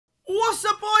What's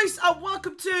up, boys, and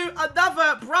welcome to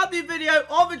another brand new video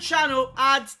on the channel.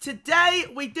 And today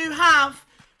we do have,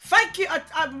 thank you,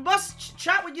 I must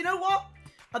chat with, you know what?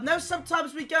 I know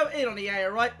sometimes we go in on EA,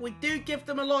 right? We do give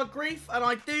them a lot of grief, and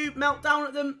I do melt down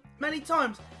at them many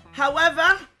times.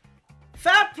 However,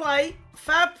 fair play,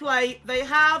 they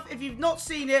have, if you've not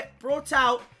seen it, brought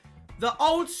out the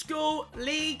old school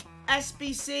League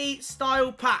SBC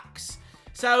style packs.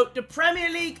 So, the Premier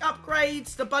League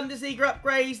upgrades, the Bundesliga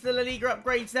upgrades, the La Liga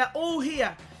upgrades, they're all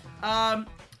here. And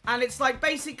it's like,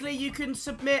 basically, you can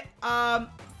submit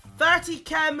 30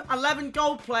 chem, 11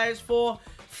 gold players for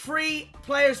 3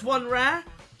 players, 1 rare.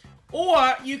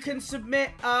 Or you can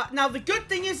submit, now the good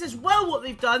thing is as well what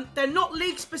they've done, they're not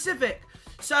league specific.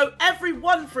 So, every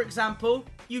one, for example,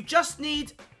 you just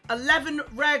need 11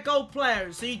 rare gold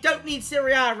players. So, you don't need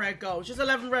Serie A rare gold, just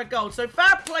 11 rare gold. So,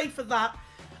 fair play for that.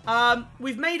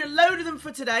 We've made a load of them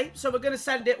for today, so we're going to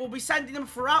send it. We'll be sending them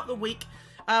throughout the week.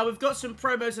 We've got some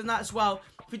promos and that as well.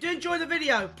 If you do enjoy the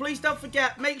video, please don't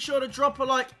forget, make sure to drop a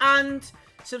like and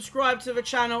subscribe to the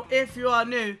channel if you are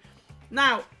new.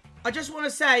 Now, I just want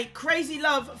to say, crazy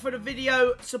love for the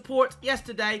video support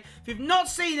yesterday. If you've not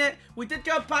seen it, we did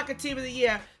go pack a team of the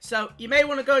year, so you may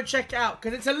want to go and check it out,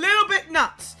 because it's a little bit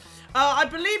nuts. I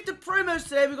believe the promos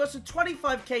today, we've got some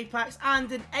 25k packs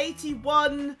and an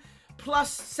 81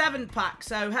 plus 7 pack,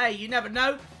 so hey, you never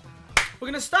know. We're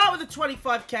going to start with the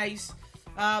 25ks.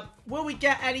 Will we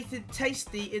get anything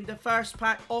tasty in the first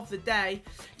pack of the day?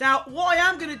 Now, what I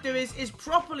am going to do is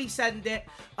properly send it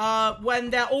when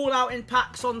they're all out in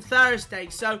packs on Thursday.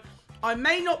 So, I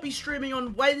may not be streaming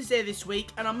on Wednesday this week,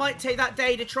 and I might take that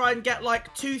day to try and get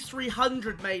like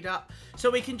 200-300 made up,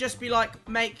 so we can just be like,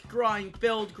 make, grind,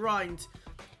 build, grind.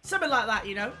 Something like that,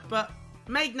 you know, but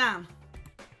made now.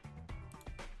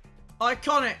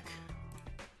 Iconic.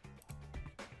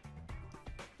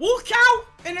 Walk out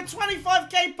in a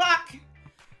 25k pack.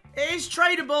 It is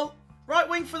tradable. Right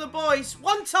wing for the boys.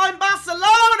 One-time Barcelona.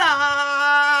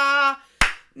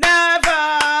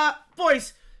 Never.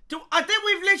 Boys, I think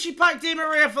we've literally packed Di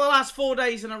Maria for the last 4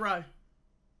 days in a row.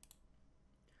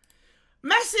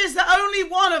 Messi is the only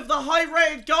one of the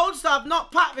high-rated golds that I've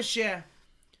not packed this year.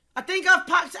 I think I've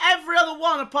packed every other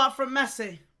one apart from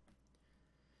Messi.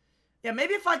 Yeah,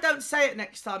 maybe if I don't say it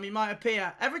next time, he might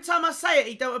appear. Every time I say it,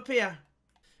 he don't appear.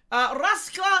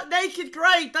 Rasklar, Naked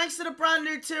Grey, thanks to the brand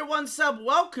new Tier 1 sub.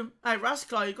 Welcome. Hey,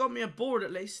 Rasklar, you got me aboard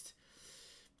at least.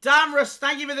 Damrus,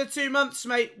 thank you for the 2 months,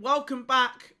 mate. Welcome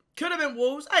back. Could have been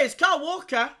Wolves. Hey, it's Carl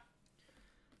Walker.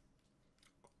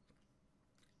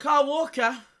 Carl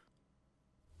Walker.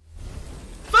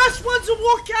 First one to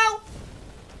walk out.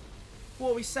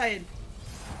 What are we saying?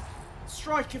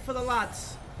 Striker for the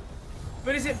lads.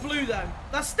 But is it blue, though?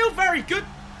 That's still very good.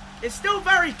 It's still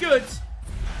very good.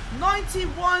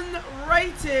 91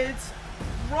 rated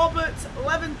Robert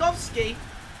Lewandowski.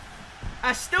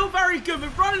 That's still very good. We're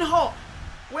running hot.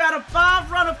 We had a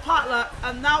bad run of Patler,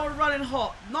 and now we're running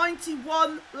hot.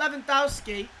 91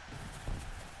 Lewandowski.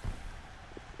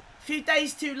 A few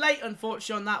days too late,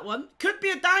 unfortunately, on that one. Could be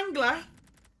a dangler.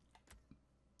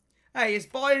 Hey, it's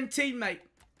Bayern teammate.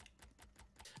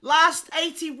 Last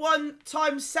 81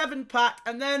 times 7 pack,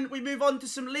 and then we move on to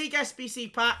some League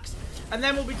SBC packs, and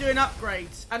then we'll be doing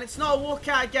upgrades. And it's not a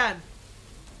walkout again.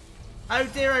 Oh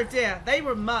dear, they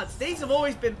were muds. These have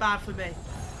always been bad for me.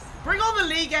 Bring on the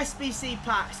League SBC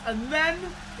packs, and then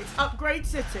it's Upgrade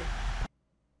City.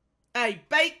 Hey,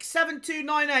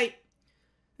 Bake7298.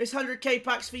 This 100k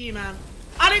pack's for you, man.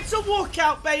 And it's a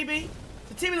walkout, baby.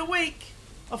 The team of the week,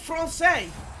 a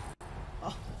Francais.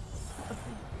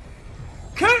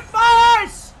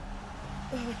 Coopers!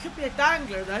 Oh, there could be a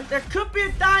dangler, though. There could be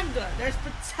a dangler. There's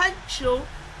potential.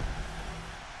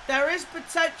 There is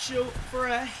potential for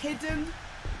a hidden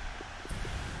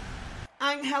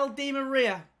Angel Di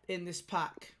Maria in this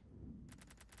pack.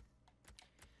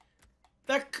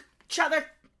 There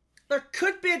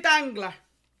could be a dangler.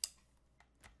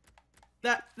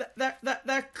 There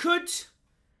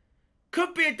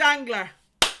could be a dangler.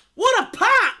 What a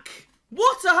pack!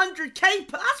 What 100k?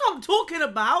 That's what I'm talking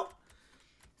about.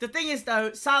 The thing is,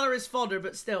 though, Salah is fodder,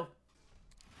 but still.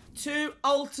 2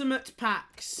 ultimate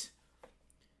packs.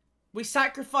 We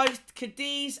sacrificed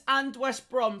Cadiz and West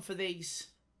Brom for these.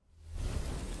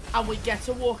 And we get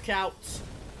a walkout.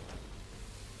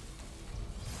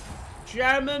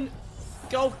 German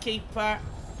goalkeeper.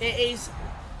 It is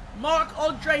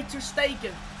Marc-Andre ter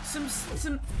Stegen. Some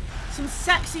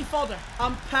sexy fodder.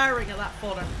 I'm pairing at that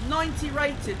fodder. 90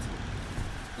 rated.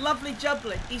 Lovely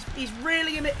jubbly. He's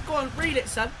reeling in it. Go on, reel it,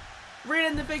 son. Reel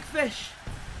in the big fish.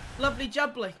 Lovely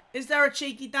jubbly. Is there a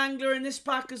cheeky dangler in this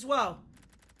pack as well?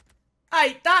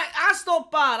 Hey, that's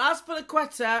not bad.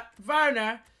 Aspilicueta,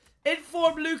 Werner,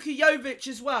 informed Luka Jovic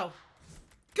as well.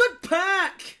 Good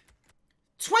pack.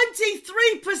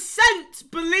 23%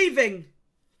 believing.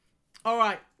 All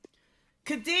right.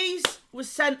 Cadiz was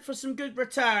sent for some good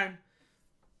return.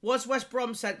 Was West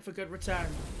Brom sent for good return?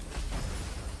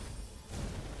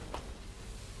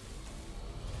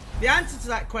 The answer to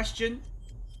that question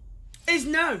is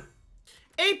no.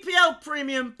 EPL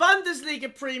Premium,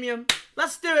 Bundesliga Premium.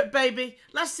 Let's do it, baby.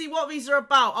 Let's see what these are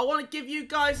about. I want to give you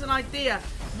guys an idea.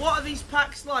 What are these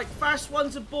packs like? First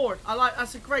one's aboard.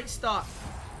 That's a great start.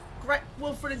 Great,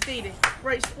 Wilfred and Didi.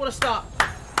 Great, what a start.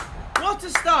 What a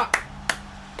start.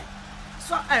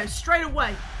 So, straight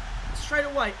away. Straight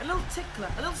away. A little tickler,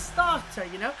 a little starter,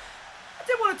 you know. I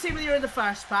didn't want a team with you in the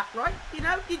first pack, right? You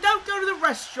know, you don't go to the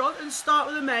restaurant and start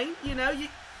with a main, you know. You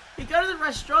go to the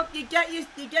restaurant, you get your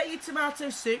tomato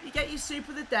soup, you get your soup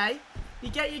of the day, you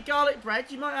get your garlic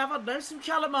bread, you might have, I don't know, some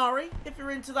calamari, if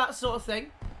you're into that sort of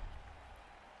thing.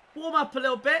 Warm up a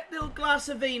little bit, little glass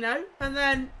of vino, and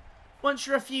then, once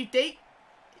you're a few deep,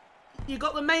 you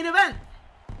got the main event.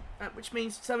 Which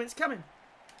means something's coming.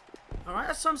 Alright,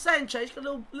 that's what I'm saying, Chase. Got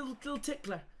a little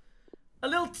tickler. A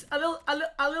little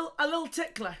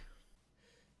tickler.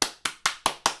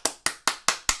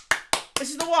 This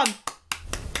is the one.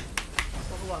 It's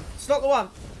not the one. It's not the one.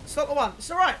 It's not the one. It's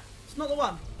alright. It's not the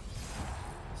one.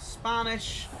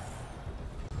 Spanish.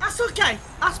 That's okay.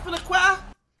 Aspilicueta.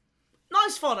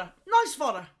 Nice fodder. Nice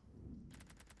fodder.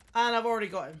 And I've already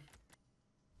got him.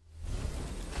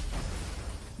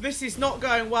 This is not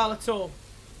going well at all.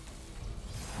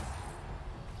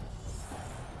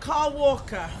 Carl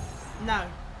Walker. No.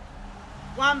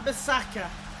 Wan-Bissaka.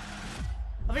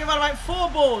 I think I've had about 4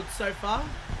 boards so far.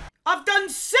 I've done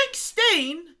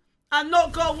 16 and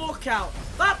not got a walkout.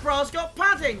 That bra's got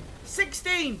padding.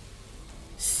 16.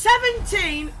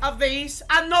 17 of these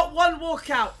and not one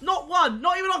walkout. Not one.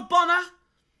 Not even off Bonner.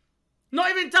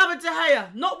 Not even David De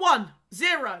Gea. Not one.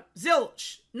 0.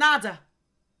 Zilch. Nada.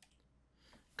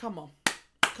 Come on.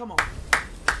 Come on.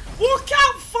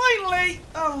 Walkout finally.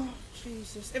 Oh,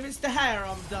 Jesus. If it's De Gea,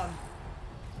 I'm done.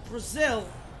 Brazil.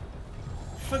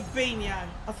 Fabinho.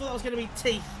 I thought that was going to be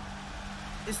teeth.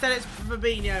 Instead it's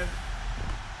Fabinho.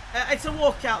 It's a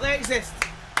walkout. They exist.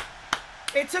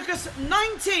 It took us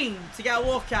 19 to get a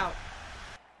walkout.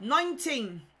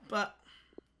 19. But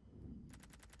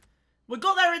we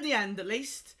got there in the end, at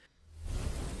least.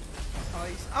 Oh,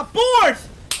 he's aboard!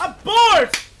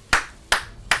 Aboard!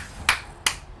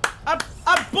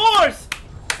 Aboard!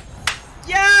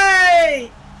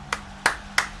 Yay!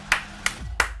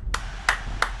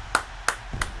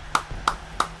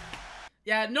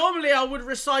 Yeah, normally I would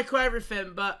recycle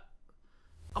everything, but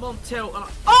I'm on tilt. And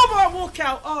oh my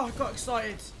walkout! Oh, I got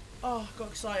excited. Oh, I got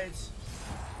excited.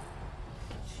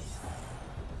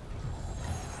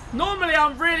 Normally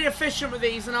I'm really efficient with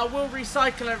these and I will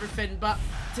recycle everything, but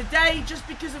today, just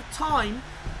because of time,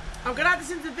 I'm going to add this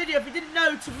into the video. If you didn't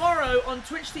know, tomorrow on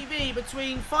Twitch TV,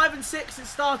 between 5 and 6 it's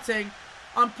starting,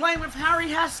 I'm playing with Harry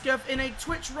Hesketh in a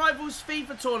Twitch Rivals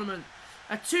FIFA tournament.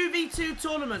 A 2v2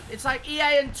 tournament. It's like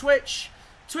EA and Twitch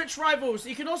Rivals.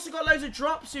 You can also got loads of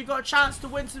drops, so you've got a chance to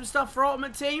win some stuff for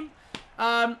Ultimate Team.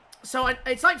 It's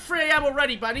like 3 AM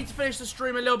already, but I need to finish the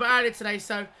stream a little bit earlier today,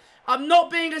 so I'm not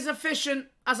being as efficient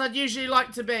as I'd usually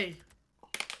like to be.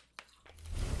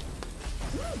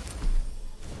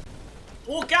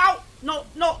 Walk out!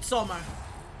 Not Sommer.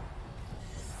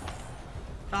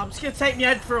 I'm just gonna take my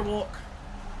head for a walk.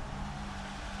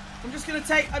 I'm just gonna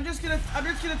take my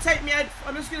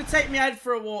head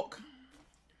for a walk.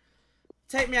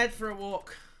 Take my head for a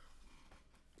walk.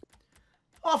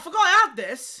 Oh, I forgot I had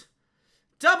this.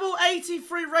 Double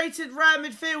 83 rated rare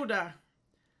midfielder.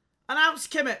 Announce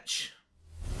Kimmich.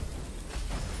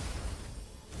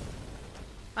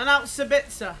 Announce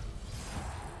Sabitzer.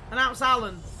 Announce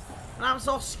Allen. Announce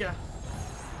Oscar.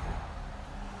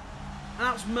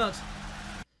 Announce Mud.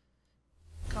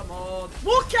 Come on.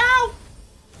 Walk out!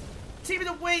 Team of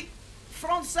the week.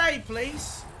 Francais,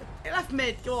 please. Left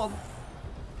mid. Go on.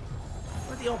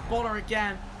 With the old Bonner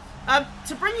again.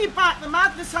 To bring you back, the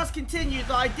madness has continued.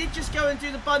 That I did just go and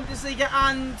do the Bundesliga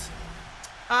and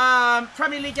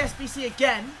Premier League SBC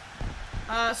again.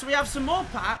 So we have some more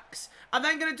packs. I'm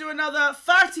then going to do another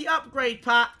 30 upgrade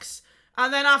packs.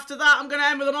 And then after that, I'm going to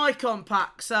end with an icon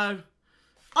pack. So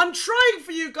I'm trying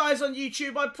for you guys on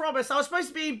YouTube, I promise. I was supposed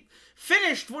to be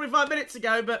finished 45 minutes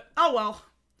ago, but oh well.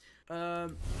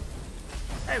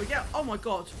 There we go. Oh my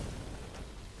god.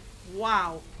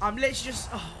 Wow. I'm literally just...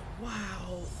 Oh,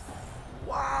 wow.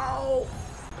 Wow.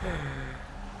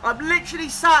 I'm literally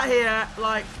sat here,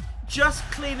 like, just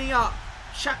cleaning up,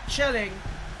 chilling,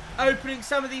 opening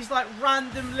some of these like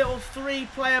random little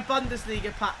 3-player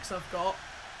Bundesliga packs I've got.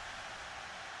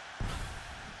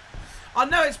 I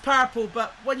know it's purple,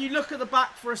 but when you look at the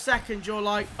back for a second, you're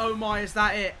like, oh my, is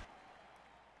that it?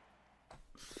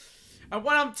 And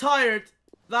when I'm tired,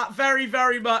 that very,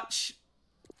 very much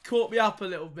caught me up a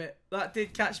little bit. That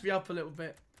did catch me up a little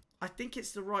bit. I think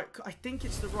it's the right call.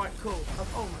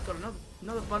 Oh my god,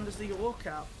 another Bundesliga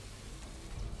walkout.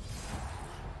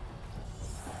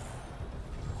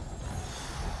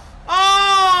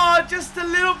 Oh, just a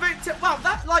little bit. Wow,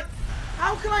 that like,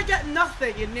 how can I get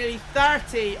nothing in nearly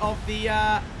 30 of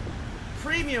the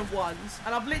premium ones?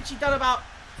 And I've literally done about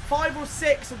 5 or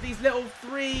 6 of these little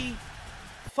 3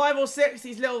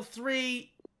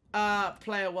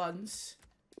 player ones.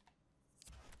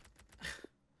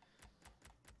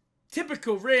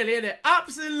 Typical, really, isn't it?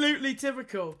 Absolutely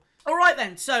typical. Alright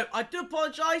then, so I do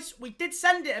apologise. We did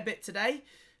send it a bit today.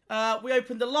 We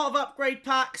opened a lot of upgrade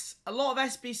packs, a lot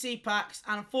of SBC packs,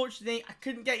 and unfortunately, I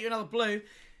couldn't get you another blue.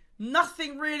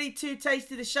 Nothing really too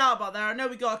tasty to shout about there. I know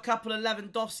we got a couple of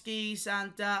Lewandowskis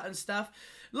and stuff.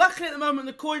 Luckily, at the moment,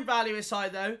 the coin value is high,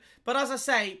 though. But as I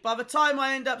say, by the time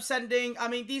I end up sending, I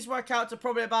mean, these work out to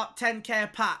probably about 10k a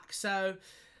pack. So,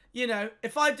 you know,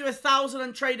 if I do 1,000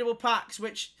 untradeable packs,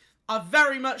 which I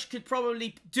very much could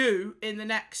probably do in the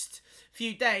next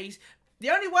few days,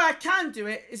 the only way I can do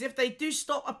it is if they do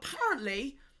stop,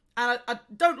 apparently, and I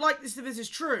don't like this if this is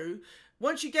true,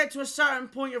 once you get to a certain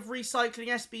point of recycling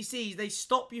SBCs, they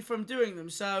stop you from doing them.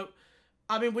 So,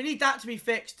 I mean, we need that to be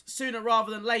fixed sooner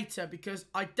rather than later, because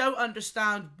I don't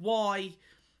understand why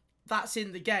that's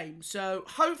in the game. So,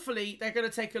 hopefully, they're going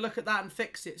to take a look at that and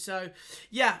fix it. So,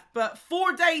 yeah, but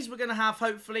 4 days we're going to have,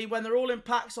 hopefully, when they're all in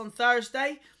packs on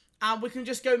Thursday. And we can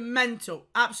just go mental,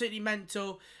 absolutely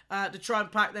mental, to try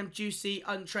and pack them juicy,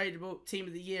 untradeable Team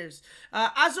of the Years.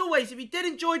 As always, if you did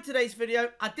enjoy today's video,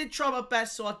 I did try my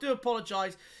best, so I do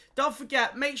apologise. Don't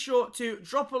forget, make sure to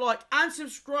drop a like and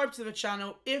subscribe to the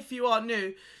channel if you are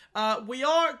new. We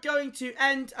are going to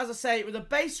end, as I say, with a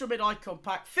base or mid-icon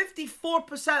pack.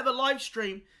 54% of the live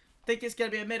stream think it's going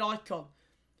to be a mid-icon.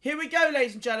 Here we go,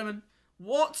 ladies and gentlemen.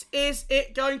 What is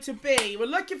it going to be? We're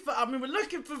looking for, we're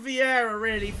looking for Vieira,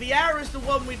 really. Vieira's the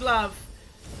one we'd love.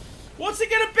 What's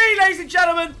it going to be, ladies and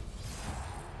gentlemen?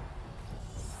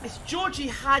 It's Georgie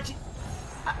Hadji.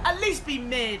 At least be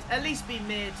mid. At least be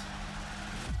mid.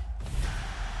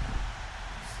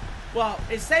 Well,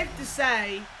 it's safe to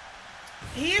say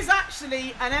he is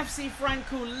actually an FC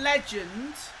Franco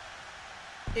legend.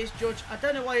 Is George? I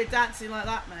don't know why you're dancing like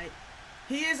that, mate.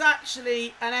 He is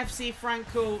actually an FC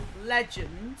Franco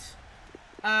legend.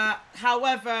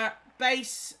 However,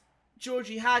 base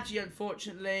Georgie Hadji,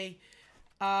 unfortunately,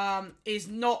 is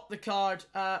not the card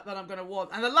that I'm going to want.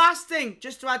 And the last thing,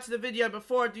 just to add to the video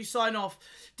before I do sign off,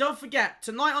 don't forget,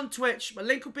 tonight on Twitch, my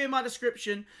link will be in my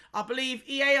description. I believe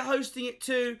EA are hosting it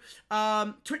too.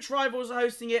 Twitch Rivals are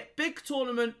hosting it. Big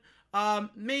tournament.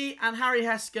 Me and Harry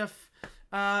Hesketh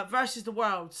versus the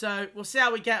world. So we'll see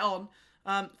how we get on.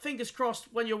 Fingers crossed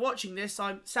when you're watching this,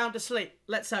 I'm sound asleep.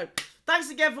 Let's hope. Thanks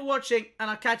again for watching,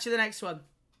 and I'll catch you in the next one.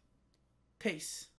 Peace.